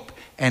hope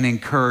and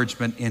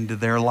encouragement into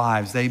their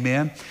lives.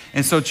 Amen?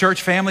 And so,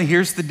 church family,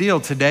 here's the deal.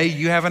 Today,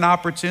 you have an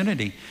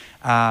opportunity.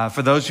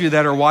 For those of you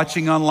that are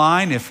watching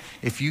online,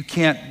 if you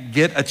can't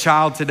get a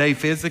child today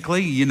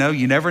physically, you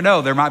never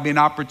know. There might be an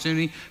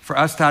opportunity for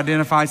us to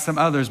identify some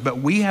others. But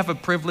we have a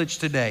privilege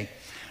today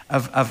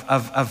of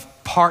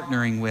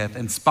partnering with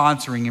and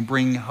sponsoring and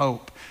bringing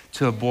hope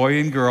to a boy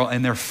and girl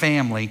and their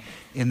family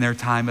in their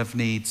time of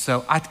need.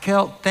 So,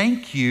 Atkel,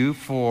 thank you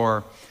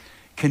for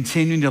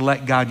continuing to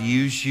let God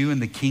use you in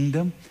the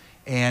kingdom.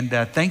 And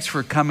thanks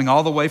for coming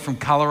all the way from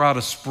Colorado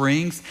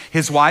Springs.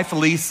 His wife,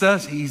 Lisa,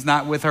 he's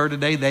not with her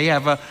today. They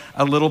have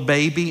a little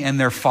baby, and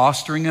they're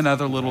fostering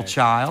another little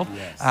child.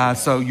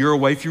 Yes. So you're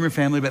away from your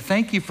family. But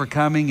thank you for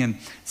coming and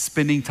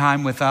spending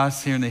time with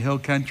us here in the Hill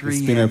Country.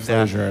 It's been a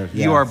pleasure.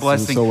 You are a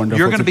blessing. So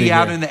you're going to be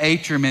out here in the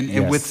atrium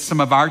and with some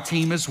of our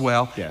team as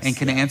well, and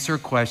can answer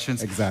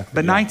questions. Exactly.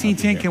 But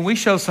 1910, can we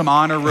show some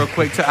honor real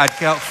quick to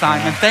Atkel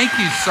Simon? Thank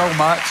you so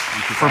much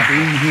for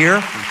being here.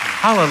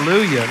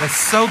 Hallelujah. That's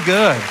so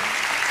good.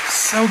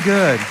 So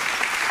good.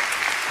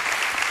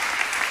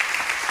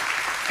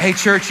 Hey,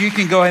 church, you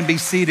can go ahead and be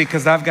seated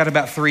because I've got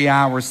about 3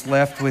 hours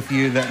left with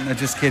you. No,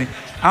 just kidding.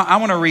 I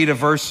want to read a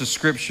verse of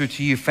scripture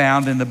to you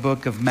found in the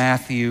book of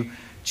Matthew,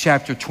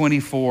 chapter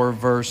 24,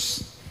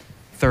 verse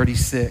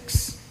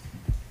 36.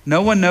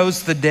 No one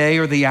knows the day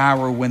or the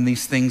hour when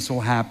these things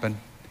will happen.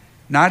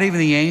 Not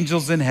even the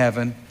angels in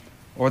heaven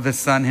or the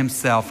Son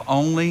himself.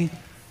 Only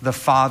the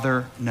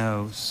Father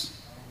knows.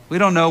 We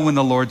don't know when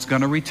the Lord's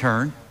going to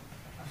return.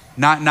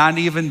 Not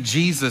even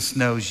Jesus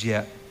knows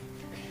yet.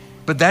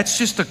 But that's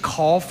just a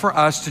call for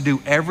us to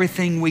do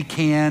everything we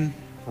can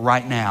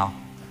right now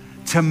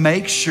to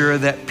make sure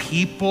that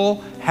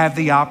people have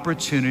the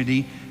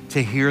opportunity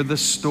to hear the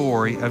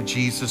story of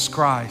Jesus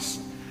Christ.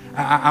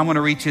 I want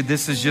to read you,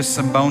 this is just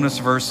some bonus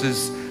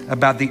verses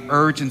about the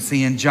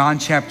urgency. In John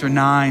chapter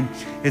 9,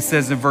 it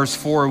says in verse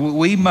 4,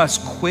 we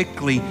must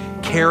quickly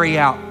carry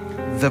out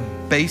the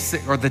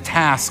basic or the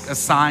task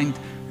assigned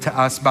to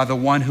us by the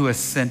one who has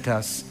sent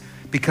us.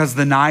 Because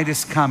the night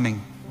is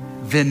coming,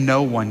 then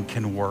no one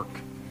can work.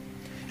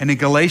 And in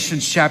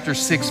Galatians chapter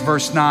 6,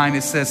 verse 9,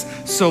 it says,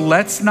 so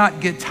let's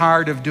not get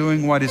tired of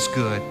doing what is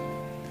good.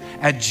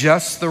 At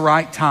just the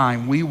right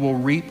time, we will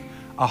reap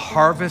a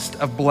harvest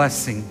of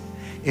blessing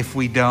if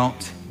we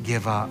don't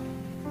give up.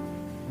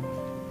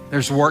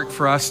 There's work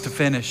for us to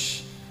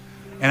finish.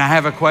 And I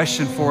have a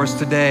question for us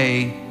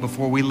today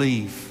before we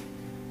leave.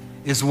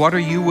 is what are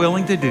you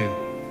willing to do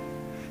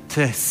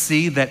to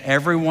see that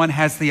everyone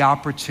has the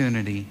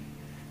opportunity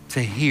to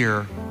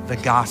hear the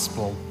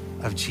gospel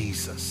of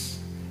Jesus?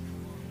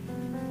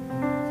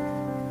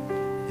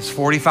 Is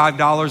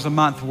 $45 a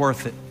month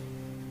worth it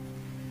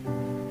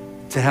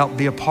to help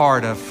be a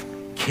part of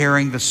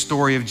carrying the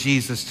story of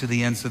Jesus to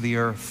the ends of the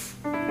earth?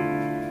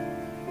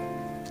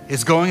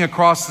 Is going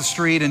across the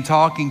street and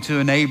talking to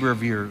a neighbor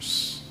of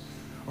yours,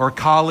 or a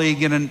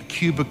colleague in a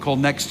cubicle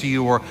next to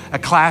you, or a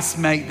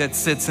classmate that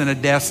sits in a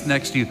desk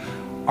next to you,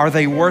 are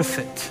they worth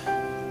it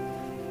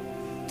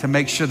to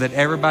make sure that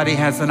everybody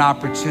has an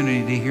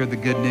opportunity to hear the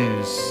good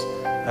news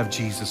of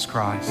Jesus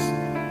Christ?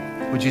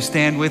 Would you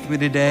stand with me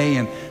today?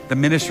 And the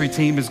ministry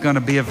team is going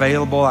to be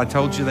available. I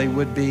told you they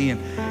would be. And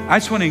I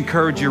just want to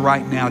encourage you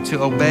right now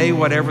to obey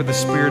whatever the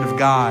Spirit of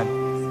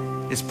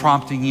God is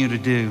prompting you to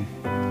do.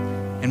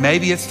 And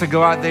maybe it's to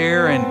go out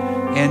there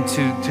and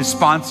to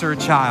sponsor a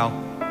child.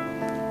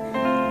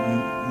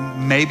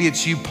 Maybe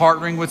it's you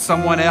partnering with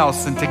someone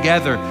else and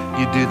together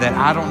you do that.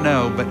 I don't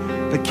know.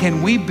 But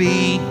can we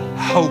be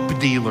hope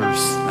dealers?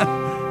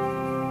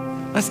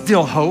 Let's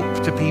deal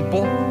hope to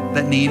people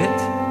that need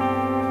it.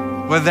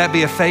 Whether that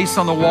be a face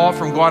on the wall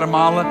from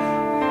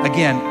Guatemala,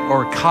 again,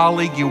 or a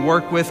colleague you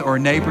work with, or a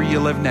neighbor you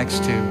live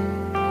next to.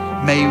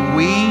 May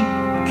we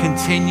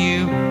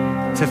continue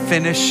to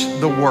finish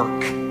the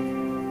work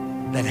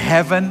that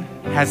heaven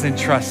has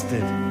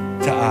entrusted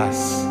to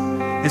us.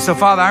 And so,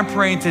 Father, I'm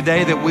praying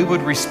today that we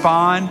would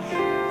respond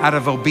out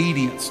of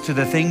obedience to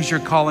the things you're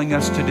calling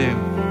us to do.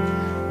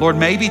 Lord,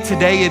 maybe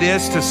today it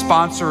is to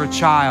sponsor a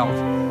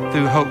child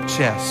through Hope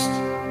Chest.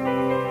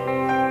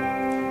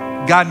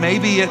 God,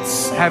 maybe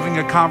it's having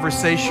a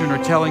conversation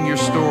or telling your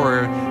story,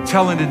 or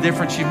telling the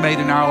difference you've made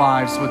in our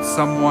lives with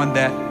someone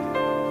that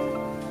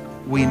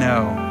we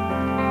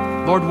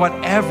know. Lord,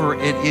 whatever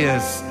it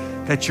is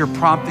that you're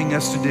prompting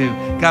us to do,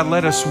 God,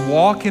 let us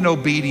walk in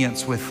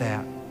obedience with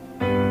that.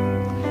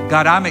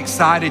 God, I'm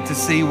excited to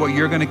see what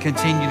you're going to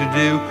continue to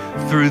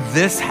do through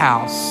this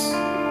house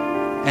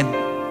and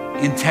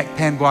in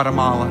Tecpan,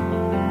 Guatemala.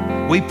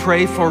 We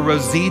pray for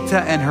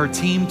Rosita and her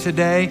team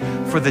today,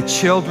 for the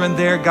children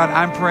there. God,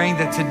 I'm praying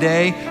that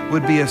today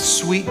would be a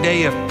sweet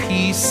day of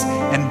peace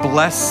and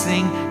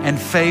blessing and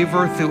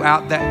favor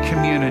throughout that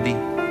community.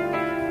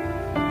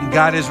 And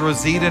God, as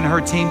Rosita and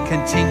her team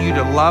continue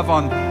to love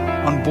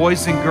on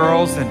boys and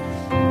girls and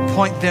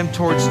point them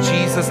towards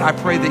Jesus, I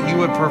pray that you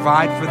would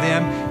provide for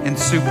them in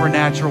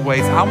supernatural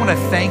ways. I want to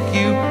thank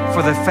you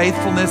for the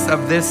faithfulness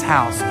of this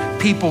house,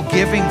 people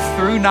giving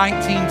through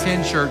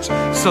 1910 Church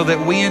so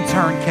that we in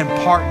turn can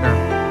partner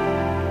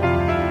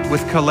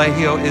with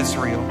Colegio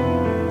Israel.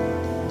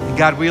 And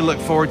God, we look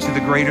forward to the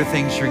greater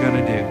things you're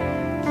going to do.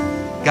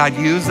 God,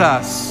 use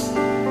us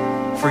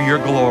for your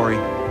glory.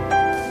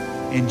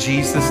 In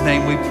Jesus'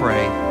 name we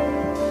pray.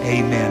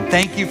 Amen.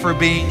 Thank you for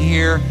being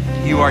here.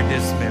 You are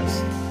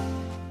dismissed.